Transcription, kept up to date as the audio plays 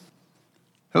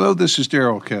Hello, this is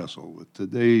Darrell Castle with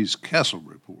today's Castle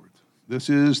Report. This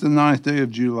is the 9th day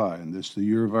of July, and this is the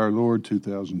year of our Lord,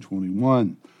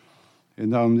 2021.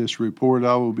 And on this report,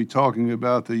 I will be talking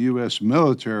about the U.S.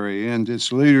 military and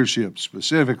its leadership,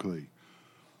 specifically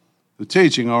the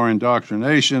teaching or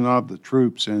indoctrination of the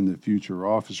troops and the future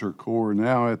officer corps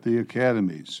now at the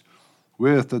academies,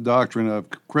 with the doctrine of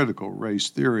critical race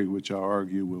theory, which I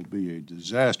argue will be a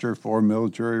disaster for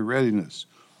military readiness.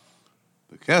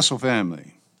 The Castle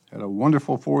family had a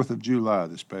wonderful 4th of July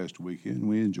this past weekend.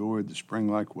 We enjoyed the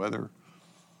spring-like weather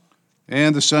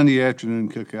and the Sunday afternoon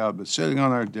cookout, but sitting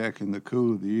on our deck in the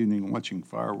cool of the evening watching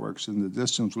fireworks in the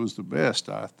distance was the best.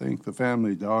 I think the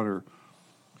family daughter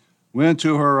went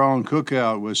to her own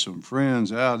cookout with some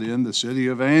friends out in the City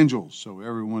of Angels, so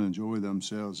everyone enjoyed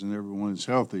themselves and everyone is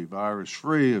healthy,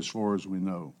 virus-free as far as we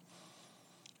know.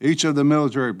 Each of the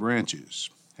military branches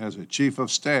has a chief of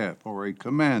staff or a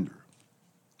commander.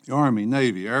 The Army,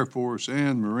 Navy, Air Force,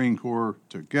 and Marine Corps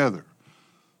together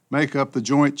make up the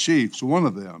Joint Chiefs. One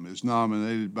of them is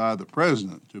nominated by the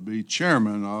President to be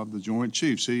chairman of the Joint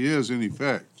Chiefs. He is, in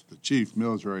effect, the chief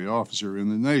military officer in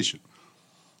the nation.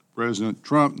 President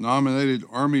Trump nominated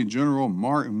Army General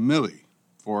Mark Milley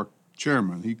for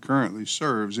chairman. He currently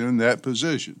serves in that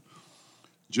position.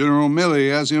 General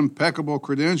Milley has impeccable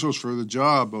credentials for the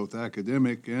job, both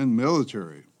academic and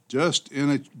military. Just in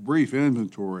a brief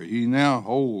inventory, he now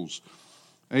holds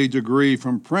a degree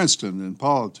from Princeton in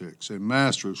politics, a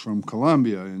master's from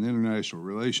Columbia in international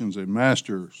relations, a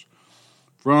master's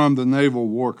from the Naval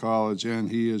War College, and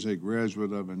he is a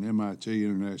graduate of an MIT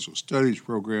International Studies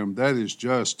program. That is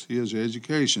just his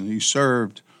education. He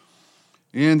served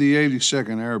in the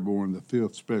 82nd Airborne, the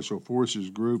 5th Special Forces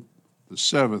Group, the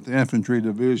 7th Infantry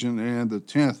Division, and the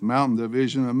 10th Mountain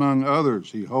Division, among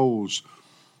others. He holds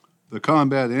the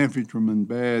Combat Infantryman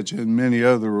Badge, and many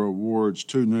other awards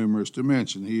too numerous to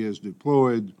mention. He is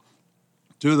deployed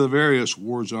to the various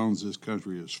war zones this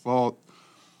country has fought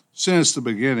since the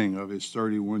beginning of his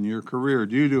 31-year career.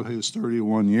 Due to his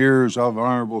 31 years of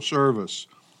honorable service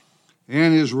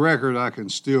and his record, I can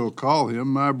still call him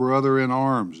my brother in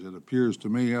arms. It appears to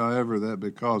me, however, that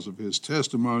because of his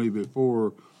testimony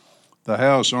before the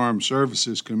House Armed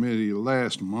Services Committee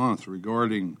last month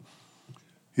regarding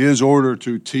his order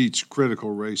to teach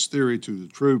critical race theory to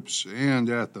the troops and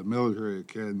at the military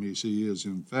academies, he is,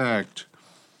 in fact,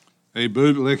 a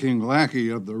bootlicking lackey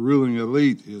of the ruling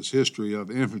elite. His history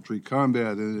of infantry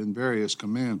combat and in various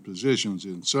command positions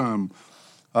in some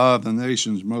of the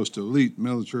nation's most elite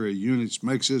military units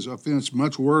makes his offense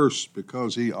much worse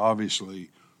because he obviously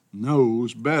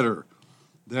knows better.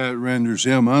 That renders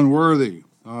him unworthy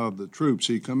of the troops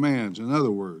he commands. In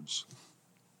other words,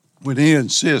 when he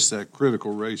insists that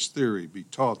critical race theory be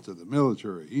taught to the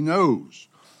military, he knows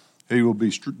he will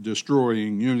be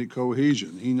destroying unit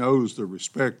cohesion. He knows the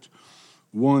respect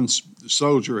one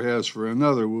soldier has for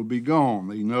another will be gone.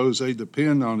 He knows they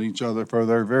depend on each other for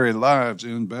their very lives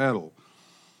in battle.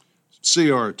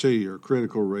 CRT, or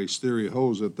critical race theory,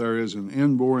 holds that there is an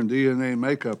inborn DNA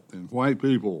makeup in white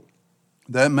people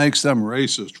that makes them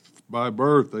racist by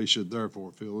birth. They should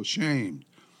therefore feel ashamed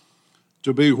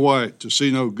to be white, to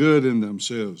see no good in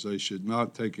themselves. They should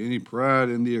not take any pride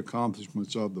in the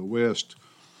accomplishments of the West.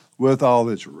 With all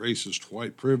its racist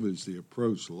white privilege, the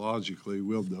approach logically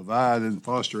will divide and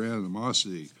foster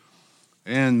animosity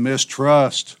and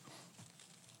mistrust.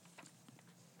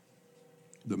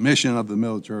 The mission of the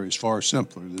military is far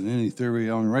simpler than any theory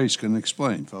on race can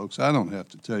explain, folks. I don't have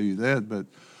to tell you that, but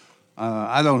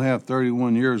I don't have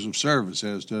 31 years of service,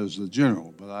 as does the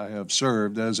general, but I have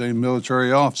served as a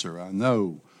military officer. I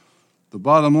know the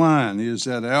bottom line is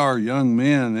that our young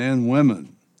men and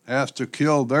women have to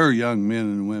kill their young men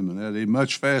and women at a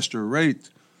much faster rate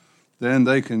than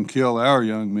they can kill our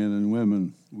young men and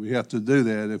women. We have to do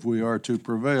that if we are to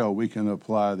prevail. We can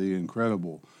apply the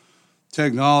incredible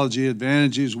technology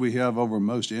advantages we have over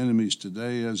most enemies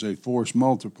today as a force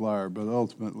multiplier, but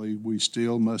ultimately we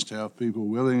still must have people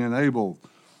willing and able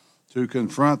to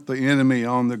confront the enemy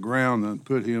on the ground and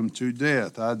put him to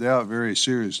death. I doubt very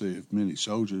seriously if many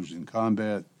soldiers in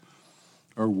combat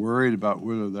are worried about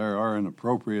whether there are an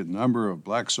appropriate number of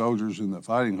black soldiers in the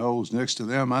fighting holes next to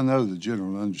them. I know the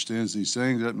general understands these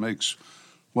things. That makes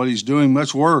what he's doing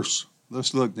much worse.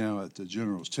 Let's look now at the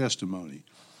general's testimony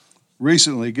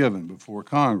recently given before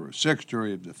Congress.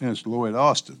 Secretary of Defense Lloyd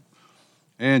Austin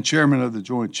and Chairman of the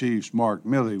Joint Chiefs Mark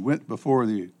Milley went before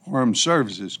the Armed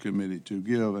Services Committee to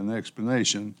give an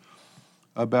explanation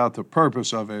about the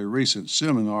purpose of a recent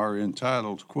seminar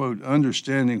entitled, quote,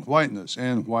 Understanding Whiteness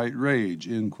and White Rage,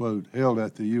 end quote, held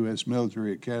at the U.S.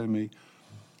 Military Academy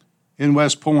in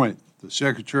West Point. The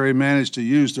secretary managed to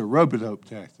use the rope-a-dope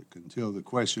tactic until the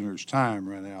questioner's time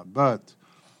ran out. But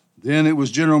then it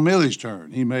was General Milley's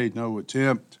turn. He made no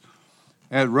attempt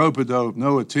at rope-a-dope,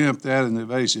 no attempt at an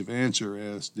evasive answer,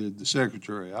 as did the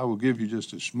secretary. I will give you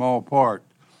just a small part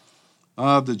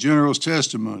of the general's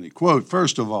testimony. Quote,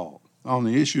 first of all, on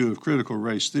the issue of critical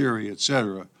race theory,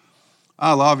 etc.,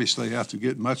 I'll obviously have to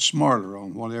get much smarter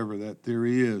on whatever that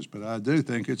theory is, but I do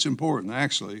think it's important,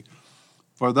 actually,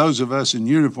 for those of us in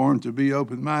uniform to be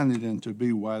open-minded and to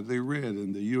be widely read,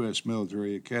 and the U.S.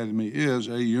 Military Academy is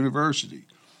a university.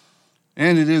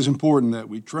 And it is important that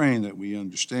we train, that we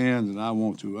understand, and I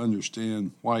want to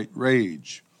understand white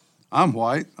rage. I'm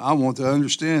white. I want to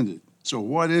understand it. So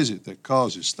what is it that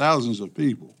causes thousands of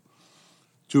people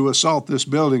to assault this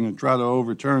building and try to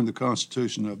overturn the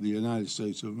Constitution of the United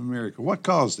States of America? What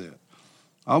caused that?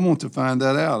 I want to find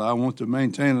that out. I want to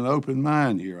maintain an open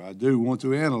mind here. I do want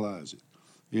to analyze it.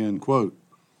 End quote.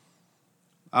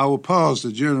 I will pause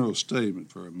the general's statement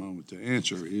for a moment to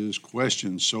answer his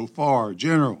questions so far.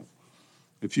 General,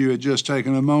 if you had just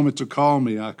taken a moment to call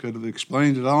me, I could have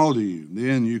explained it all to you.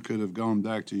 Then you could have gone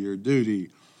back to your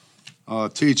duty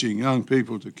teaching young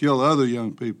people to kill other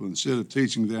young people instead of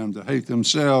teaching them to hate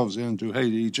themselves and to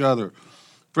hate each other.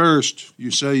 First,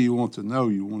 you say you want to know,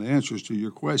 you want answers to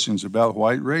your questions about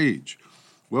white rage.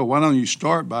 Well, why don't you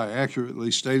start by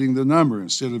accurately stating the number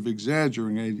instead of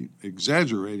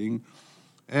exaggerating,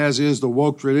 as is the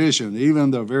woke tradition.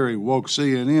 Even the very woke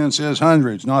CNN says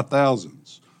hundreds, not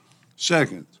thousands.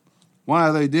 Second,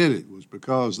 why they did it was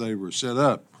because they were set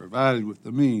up, provided with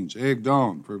the means, egged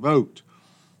on, provoked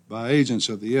by agents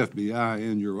of the FBI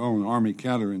and your own Army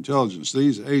counterintelligence.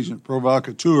 These agent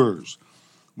provocateurs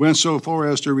went so far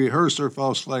as to rehearse their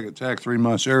false flag attack 3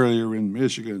 months earlier in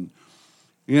Michigan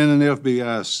in an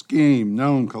FBI scheme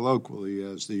known colloquially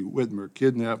as the Whitmer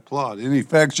kidnap plot. In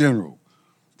effect, General,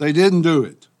 they didn't do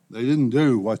it. They didn't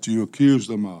do what you accused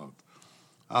them of.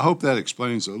 I hope that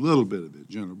explains a little bit of it,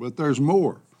 General, but there's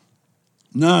more.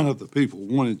 None of the people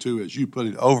wanted to, as you put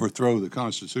it, overthrow the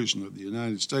Constitution of the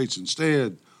United States.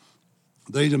 Instead,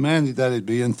 they demanded that it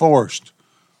be enforced.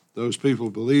 Those people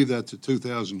believed that the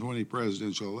 2020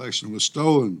 presidential election was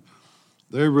stolen.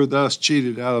 They were thus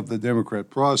cheated out of the Democrat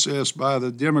process by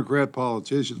the Democrat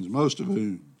politicians, most of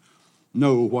whom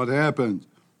know what happened,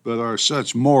 but are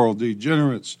such moral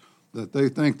degenerates that they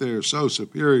think they are so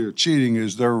superior, cheating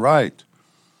is their right.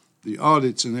 The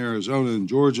audits in Arizona and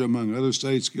Georgia, among other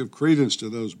states, give credence to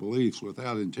those beliefs.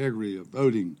 Without integrity of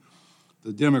voting,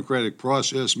 the democratic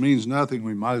process means nothing.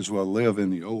 We might as well live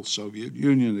in the old Soviet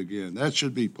Union again. That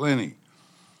should be plenty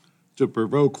to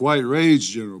provoke white rage,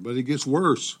 General, but it gets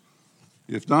worse.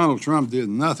 If Donald Trump did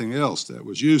nothing else that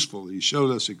was useful, he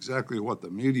showed us exactly what the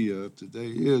media of today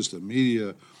is. The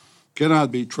media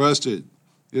cannot be trusted.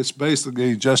 It's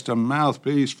basically just a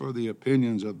mouthpiece for the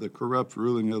opinions of the corrupt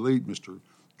ruling elite. Mr.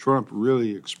 Trump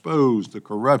really exposed the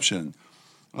corruption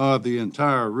of the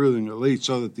entire ruling elite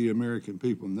so that the American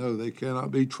people know they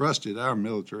cannot be trusted. Our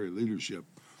military leadership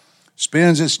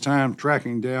spends its time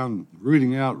tracking down,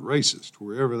 rooting out racists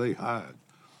wherever they hide,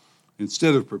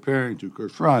 instead of preparing to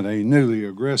confront a newly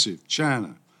aggressive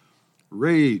China.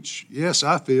 Rage, yes,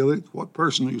 I feel it. What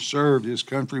person who served his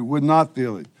country would not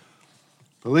feel it?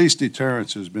 Police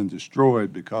deterrence has been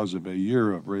destroyed because of a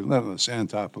year of relentless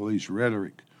anti-police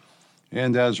rhetoric.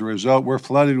 And as a result, we're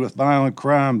flooded with violent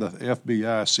crime. The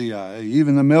FBI, CIA,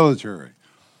 even the military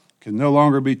can no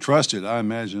longer be trusted. I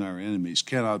imagine our enemies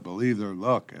cannot believe their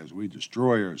luck as we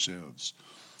destroy ourselves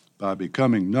by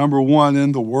becoming number one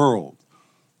in the world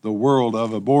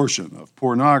of abortion, of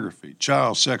pornography,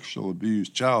 child sexual abuse,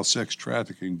 child sex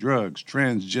trafficking, drugs,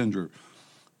 transgender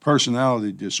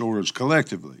personality disorders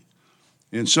collectively.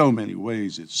 In so many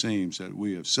ways, it seems that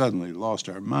we have suddenly lost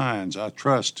our minds. I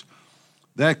trust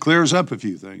that clears up a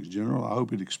few things, General. I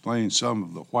hope it explains some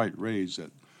of the white rage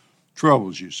that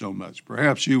troubles you so much.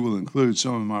 Perhaps you will include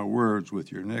some of my words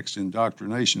with your next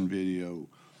indoctrination video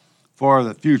for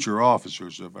the future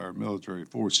officers of our military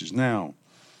forces. Now,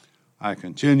 I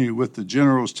continue with the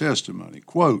General's testimony.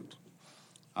 Quote,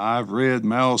 I've read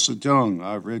Mao Zedong,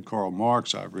 I've read Karl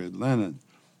Marx, I've read Lenin.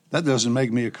 That doesn't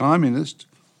make me a communist.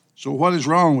 So what is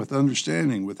wrong with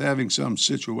having some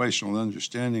situational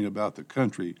understanding about the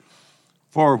country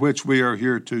for which we are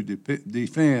here to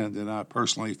defend? And I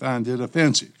personally find it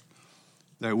offensive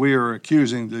that we are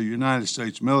accusing the United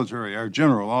States military, our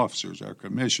general officers, our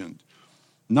commissioned,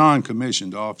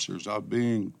 non-commissioned officers of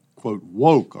being, quote,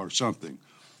 woke or something,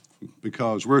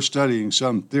 because we're studying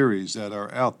some theories that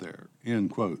are out there,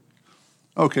 end quote.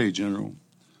 Okay, General,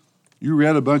 you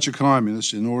read a bunch of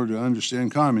communists in order to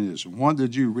understand communism. What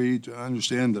did you read to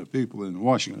understand the people in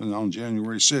Washington on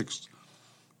January 6th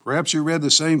Perhaps you read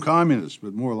the same communists,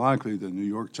 but more likely the New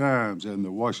York Times and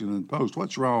the Washington Post.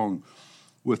 What's wrong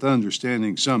with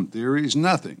understanding some theories?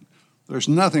 Nothing. There's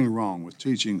nothing wrong with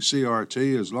teaching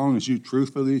CRT as long as you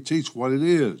truthfully teach what it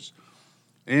is.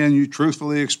 And you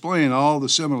truthfully explain all the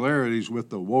similarities with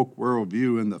the woke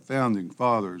worldview and the founding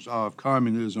fathers of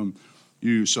communism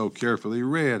you so carefully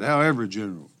read. However,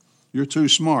 General, you're too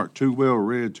smart, too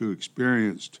well-read, too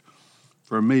experienced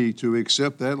for me to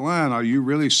accept that line. Are you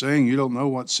really saying you don't know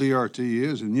what CRT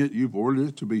is, and yet you've ordered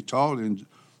it to be taught? In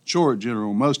short,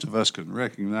 General, most of us can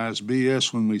recognize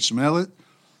BS when we smell it.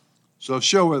 So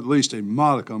show at least a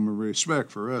modicum of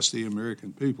respect for us, the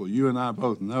American people. You and I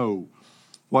both know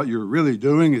what you're really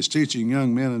doing is teaching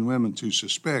young men and women to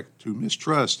suspect, to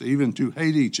mistrust, even to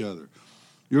hate each other.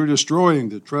 You're destroying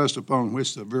the trust upon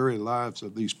which the very lives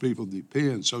of these people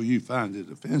depend, so you find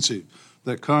it offensive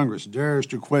that Congress dares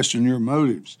to question your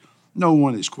motives. No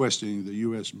one is questioning the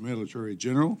U.S. military,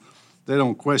 General. They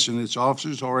don't question its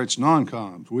officers or its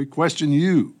non-coms. We question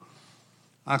you.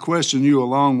 I question you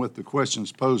along with the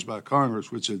questions posed by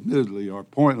Congress, which admittedly are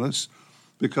pointless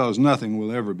because nothing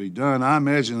will ever be done. I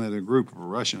imagine that a group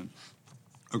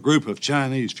of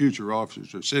Chinese future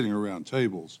officers are sitting around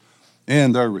tables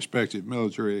in their respective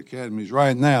military academies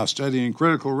right now studying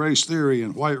critical race theory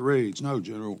and white rage. No,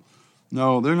 General.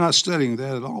 No, they're not studying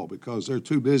that at all because they're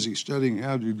too busy studying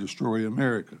how to destroy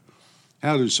America,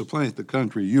 how to supplant the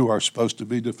country you are supposed to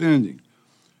be defending.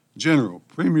 General,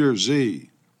 Premier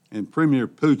Xi and Premier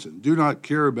Putin do not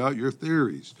care about your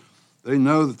theories. They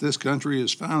know that this country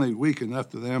is finally weak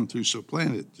enough to them to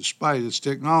supplant it despite its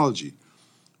technology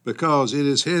because it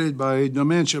is headed by a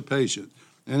dementia patient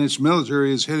and its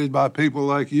military is headed by people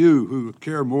like you who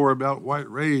care more about white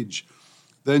rage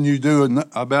than you do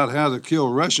about how to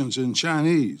kill Russians and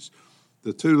Chinese.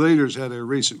 The two leaders had a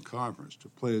recent conference to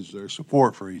pledge their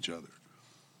support for each other.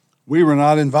 We were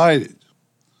not invited.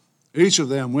 Each of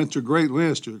them went to great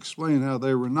lengths to explain how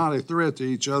they were not a threat to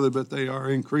each other, but they are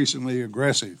increasingly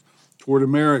aggressive toward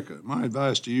America. My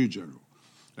advice to you, General,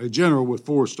 a general with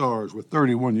 4 stars with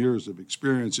 31 years of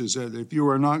experience, is that if you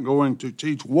are not going to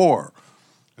teach war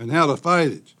and how to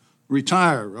fight it,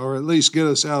 retire, or at least get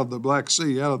us out of the Black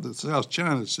Sea, out of the South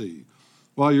China Sea.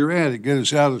 While you're at it, get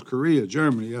us out of Korea,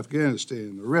 Germany,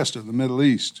 Afghanistan, the rest of the Middle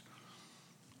East.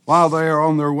 While they are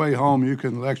on their way home, you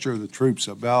can lecture the troops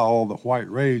about all the white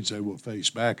rage they will face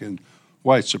back in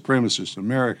white supremacist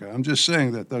America. I'm just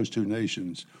saying that those two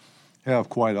nations have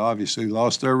quite obviously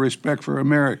lost their respect for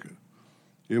America.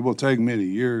 It will take many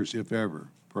years, if ever,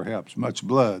 perhaps much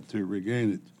blood, to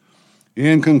regain it.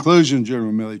 In conclusion,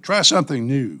 General Milley, try something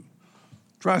new.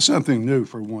 Try something new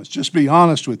for once. Just be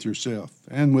honest with yourself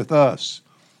and with us.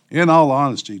 In all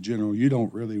honesty, General, you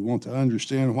don't really want to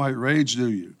understand white rage,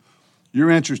 do you? You're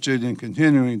interested in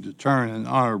continuing to turn an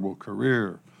honorable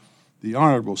career, the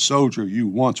honorable soldier you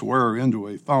once were, into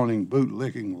a fawning,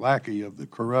 boot-licking lackey of the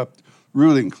corrupt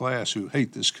ruling class who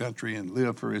hate this country and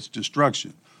live for its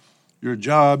destruction. Your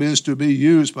job is to be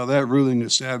used by that ruling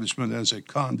establishment as a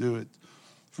conduit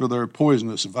for their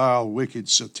poisonous, vile, wicked,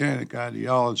 satanic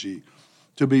ideology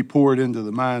to be poured into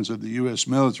the minds of the U.S.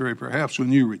 military. Perhaps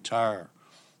when you retire,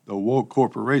 the woke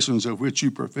corporations of which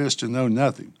you profess to know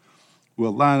nothing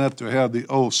will line up to have the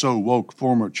oh-so-woke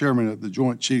former chairman of the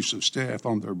Joint Chiefs of Staff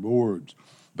on their boards.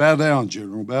 Bow down,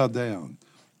 General, bow down,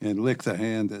 and lick the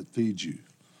hand that feeds you.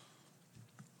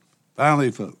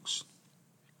 Finally, folks,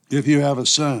 if you have a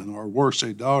son or worse,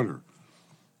 a daughter,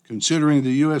 considering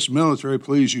the U.S. military,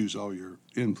 please use all your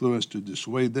influence to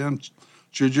dissuade them.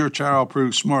 Should your child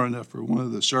prove smart enough for one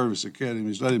of the service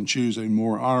academies, let him choose a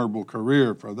more honorable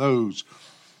career. For those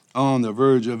on the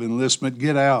verge of enlistment,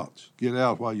 get out. Get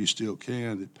out while you still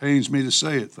can. It pains me to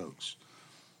say it, folks,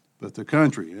 but the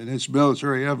country and its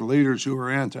military have leaders who are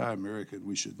anti-American.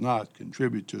 We should not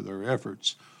contribute to their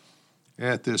efforts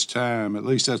at this time. At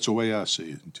least that's the way I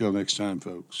see it. Until next time,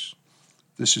 folks,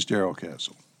 this is Darrell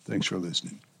Castle. Thanks for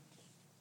listening.